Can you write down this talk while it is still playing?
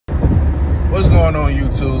What's going on,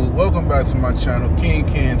 YouTube? Welcome back to my channel, King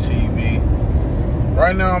TV.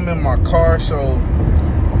 Right now I'm in my car, so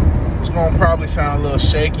it's gonna probably sound a little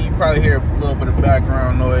shaky. You probably hear a little bit of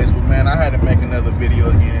background noise, but man, I had to make another video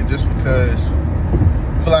again just because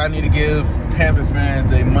I feel like I need to give Panther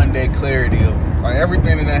fans their Monday clarity of like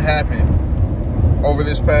everything that happened over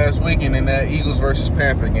this past weekend in that Eagles versus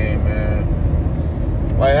Panther game,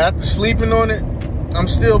 man. Like, after sleeping on it, I'm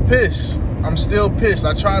still pissed. I'm still pissed.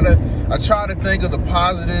 I try to think of the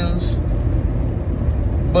positives,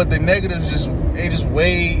 but the negatives just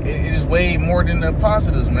weigh more than the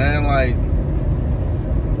positives, man. Like,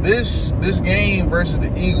 this game versus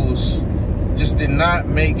the Eagles just did not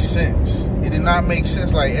make sense. It did not make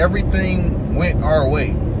sense. Like, everything went our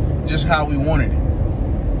way, just how we wanted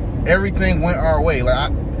it. Everything went our way.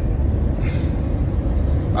 Like,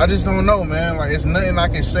 I just don't know, man. Like, it's nothing I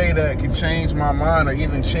can say that can change my mind or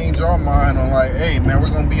even change our mind on, like, hey, man, we're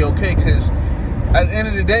going to be okay. Because at the end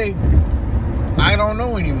of the day, I don't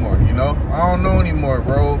know anymore, you know? I don't know anymore,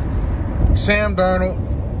 bro. Sam Darnold,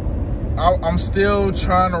 I'm still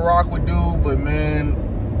trying to rock with dude, but,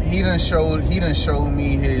 man, he done showed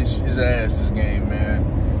me his ass this game,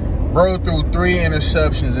 man. Bro threw 3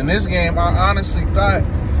 interceptions. In this game, I honestly thought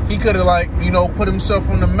he could have, like, you know, put himself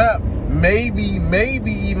on the map. Maybe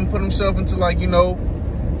even put himself into, like, you know,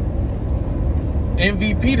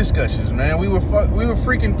 MVP discussions, man. We were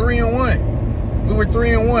freaking 3-1. We were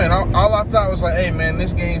 3-1. All I thought was like, hey, man,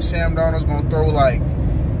 this game Sam Darnold's gonna throw like,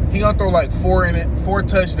 he gonna throw like 4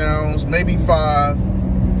 touchdowns, maybe 5,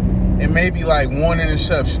 and maybe like 1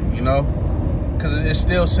 interception, you know, because it's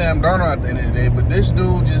still Sam Darnold at the end of the day. But this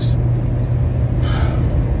dude just,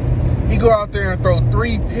 he go out there and throw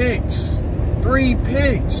 3 picks. 3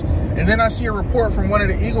 picks. And then I see a report from one of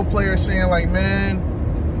the Eagle players saying, like,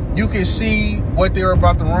 man, you can see what they were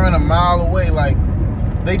about to run a mile away. Like,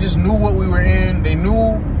 they just knew what we were in. They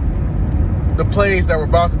knew the plays that were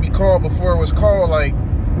about to be called before it was called. Like,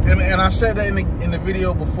 and I said that in the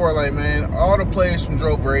video before, like, man, all the plays from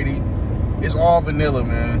Joe Brady, it's all vanilla,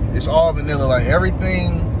 man. It's all vanilla. Like,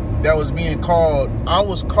 everything that was being called, I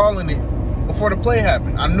was calling it before the play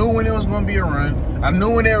happened. I knew when it was going to be a run. I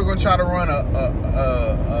knew when they were going to try to run a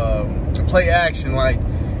play action. Like,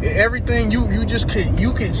 everything, you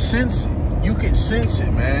could sense it. You could sense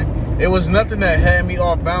it, man. It was nothing that had me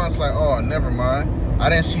off balance. Like, oh, never mind. I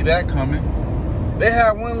didn't see that coming. They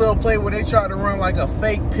had one little play where they tried to run like a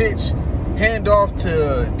fake pitch handoff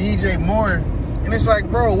to DJ Moore, and it's like,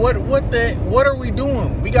 bro, what are we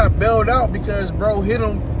doing? We got bailed out because bro hit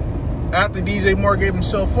him after DJ Moore gave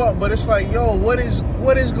himself up. But it's like, yo, what is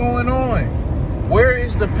going on? Where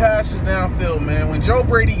is the passes downfield, man? When Joe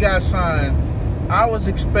Brady got signed, I was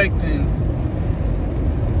expecting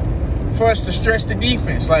for us to stretch the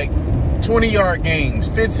defense, like 20-yard gains,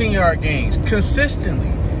 15-yard gains,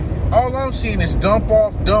 consistently. All I'm seeing is dump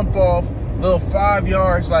off, little 5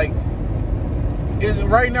 yards. Like,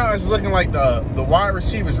 right now it's looking like the wide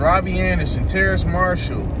receivers, Robbie Anderson, Terrace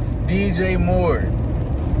Marshall, DJ Moore,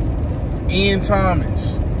 Ian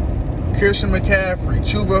Thomas, Christian McCaffrey,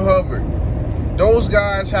 Chuba Hubbard. Those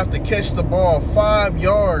guys have to catch the ball 5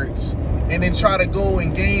 yards and then try to go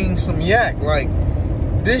and gain some yak. Like,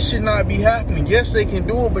 this should not be happening. Yes, they can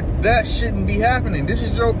do it, but that shouldn't be happening. This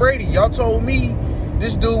is Joe Brady. Y'all told me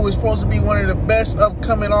this dude was supposed to be one of the best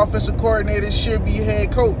upcoming offensive coordinators, should be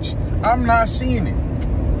head coach. I'm not seeing it.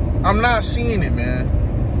 I'm not seeing it, man.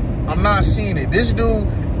 I'm not seeing it. This dude,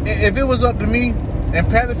 if it was up to me, and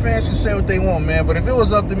Panther fans can say what they want, man, but if it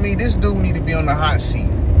was up to me, this dude need to be on the hot seat.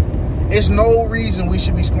 It's no reason we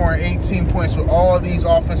should be scoring 18 points with all these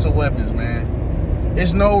offensive weapons, man.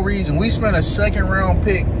 It's no reason. We spent a 2nd-round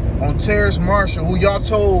pick on Terrace Marshall, who y'all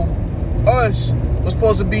told us was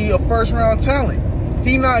supposed to be a 1st-round talent.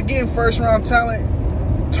 He not getting 1st-round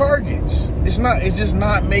talent targets. It's just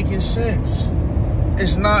not making sense.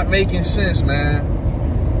 It's not making sense,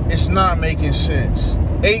 man. It's not making sense.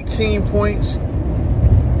 18 points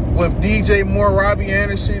with DJ Moore, Robbie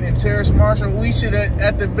Anderson, and Terrace Marshall. We should,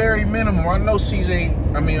 at the very minimum, I know CMC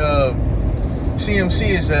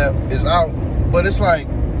is out, but it's like,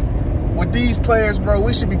 with these players, bro,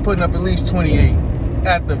 we should be putting up at least 28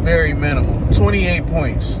 at the very minimum. 28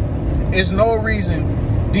 points. There's no reason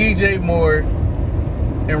DJ Moore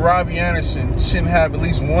and Robbie Anderson shouldn't have at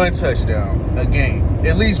least 1 touchdown a game.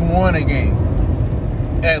 At least 1 a game.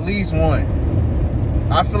 At least 1.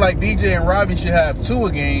 I feel like DJ and Robbie should have 2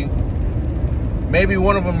 a game. Maybe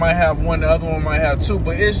one of them might have 1, the other one might have 2.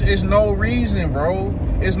 But it's no reason, bro.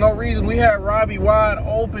 It's no reason. We had Robbie wide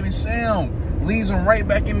open and Sam leads him right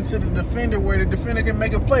back into the defender where the defender can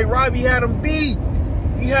make a play. Robbie had him beat.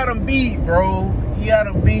 He had him beat, bro. He had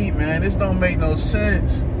him beat, man. This don't make no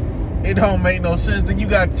sense. It don't make no sense. Then you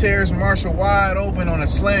got Terrace Marshall wide open on a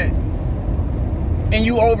slant. And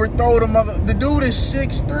you overthrow the dude is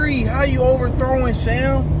 6'3". How you overthrowing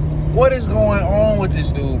Sam? What is going on with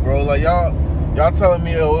this dude, bro? Like, y'all telling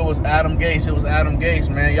me, oh, it was Adam Gase. It was Adam Gase,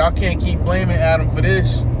 man. Y'all can't keep blaming Adam for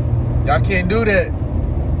this. Y'all can't do that.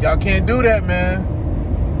 Y'all can't do that,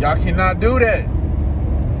 man. Y'all cannot do that.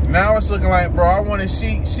 Now it's looking like, bro, I want to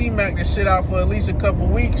see C-Mac to sit out for at least a couple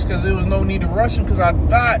weeks because there was no need to rush him because I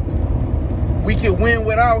thought we could win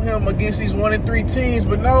without him against these 1-3 teams,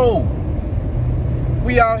 but no.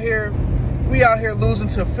 We out here losing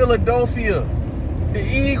to Philadelphia, the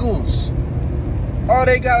Eagles. All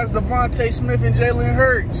they got is Devontae Smith and Jalen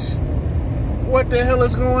Hurts. What the hell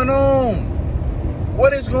is going on?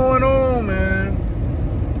 What is going on, man?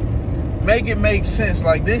 Make it make sense.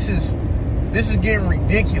 Like, this is getting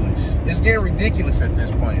ridiculous. It's getting ridiculous at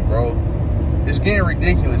this point, bro. It's getting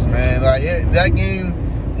ridiculous, man. Like, that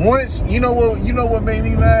game, once, you know what made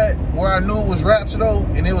me mad? Where I knew it was wraps, though,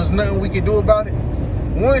 and there was nothing we could do about it?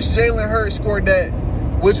 Once Jalen Hurts scored that,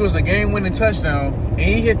 which was the game-winning touchdown, and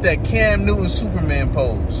he hit that Cam Newton Superman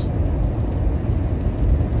pose,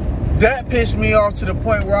 that pissed me off to the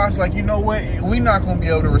point where I was like, you know what? We're not going to be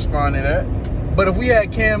able to respond to that. But if we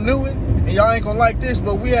had Cam Newton, and y'all ain't going to like this,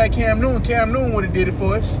 but we had Cam Newton would have did it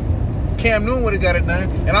for us. Cam Newton would have got it done.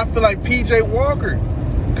 And I feel like P.J. Walker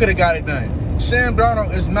could have got it done. Sam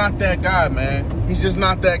Darnold is not that guy, man. He's just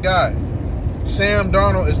not that guy. Sam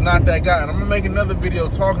Darnold is not that guy. And I'm going to make another video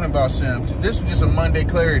talking about Sam, because this was just a Monday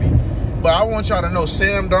clarity. But I want y'all to know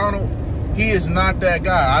Sam Darnold, he is not that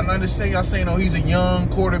guy. I understand y'all saying, oh, he's a young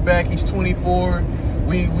quarterback. He's 24.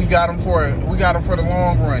 We got him for the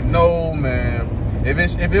long run. No, man.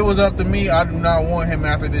 If it was up to me, I do not want him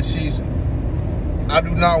after this season. I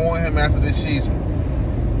do not want him after this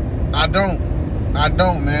season. I don't,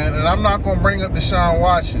 man. And I'm not going to bring up Deshaun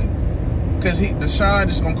Watson. Because Deshaun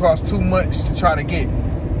just going to cost too much to try to get.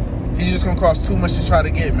 He's just going to cost too much to try to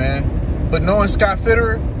get, man. But knowing Scott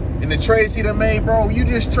Fitterer and the trades he done made, bro, you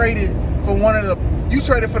just traded for you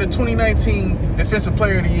traded for the 2019 Defensive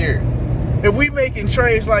Player of the Year. If we making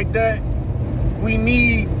trades like that, we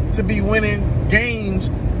need to be winning games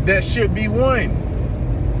that should be won.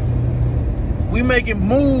 We making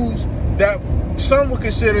moves that some would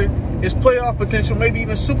consider is playoff potential, maybe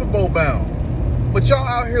even Super Bowl bound. But y'all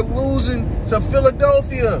out here losing to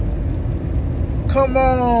Philadelphia. Come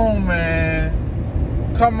on,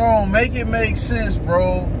 man. Come on. Make it make sense,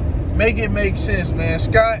 bro. Make it make sense, man.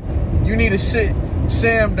 Scott, you need to sit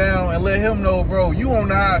Sam down and let him know, bro, you on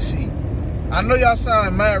the hot seat. I know y'all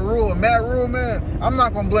signed Matt Rule. And Matt Rule, man, I'm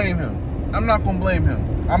not going to blame him. I'm not going to blame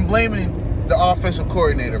him. I'm blaming the offensive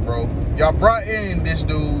coordinator, bro. Y'all brought in this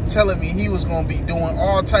dude telling me he was going to be doing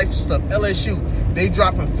all types of stuff. LSU, they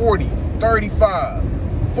dropping 40.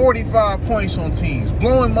 35, 45 points on teams,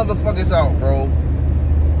 blowing motherfuckers out, bro.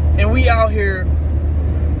 And we out here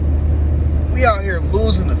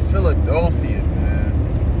losing to Philadelphia,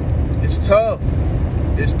 man. It's tough.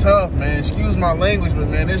 It's tough, man. Excuse my language, but,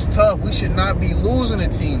 man, it's tough. We should not be losing to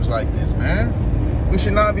teams like this, man. We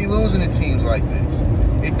should not be losing to teams like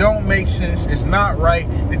this. It don't make sense. It's not right.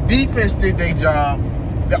 The defense did their job.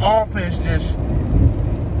 The offense just,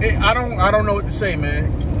 I don't know what to say,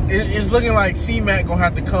 man. It's looking like C-Mac gonna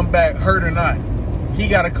have to come back, hurt or not. He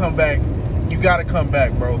gotta come back. You gotta come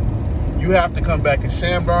back, bro. You have to come back, and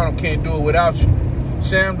Sam Darnold can't do it without you.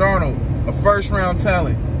 Sam Darnold, a first-round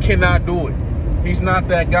talent, cannot do it. He's not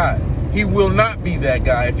that guy. He will not be that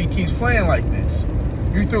guy if he keeps playing like this.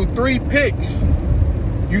 You threw 3 picks.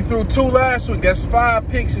 You threw 2 last week. That's 5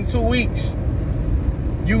 picks in 2 weeks.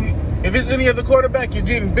 If it's any other quarterback, you're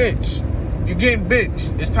getting benched. You're getting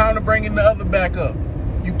benched. It's time to bring in the other backup.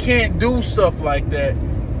 You can't do stuff like that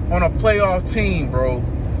on a playoff team, bro.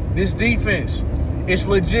 This defense, it's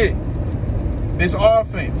legit. This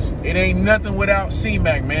offense, it ain't nothing without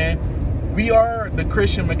C-Mac, man. We are the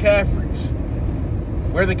Christian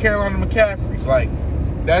McCaffreys. We're the Carolina McCaffreys. Like,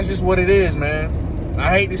 that's just what it is, man.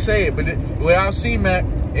 I hate to say it, but without C-Mac,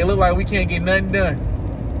 it look like we can't get nothing done.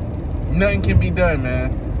 Nothing can be done,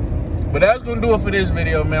 man. But that's going to do it for this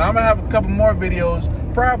video, man. I'm going to have a couple more videos.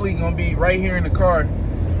 Probably going to be right here in the car.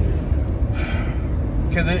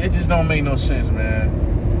 Because it just don't make no sense,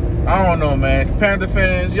 man. I don't know, man. Panther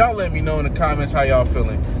fans, y'all let me know in the comments how y'all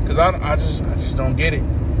feeling. Because I just don't get it.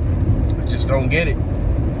 I just don't get it.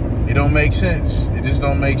 It don't make sense. It just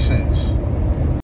don't make sense.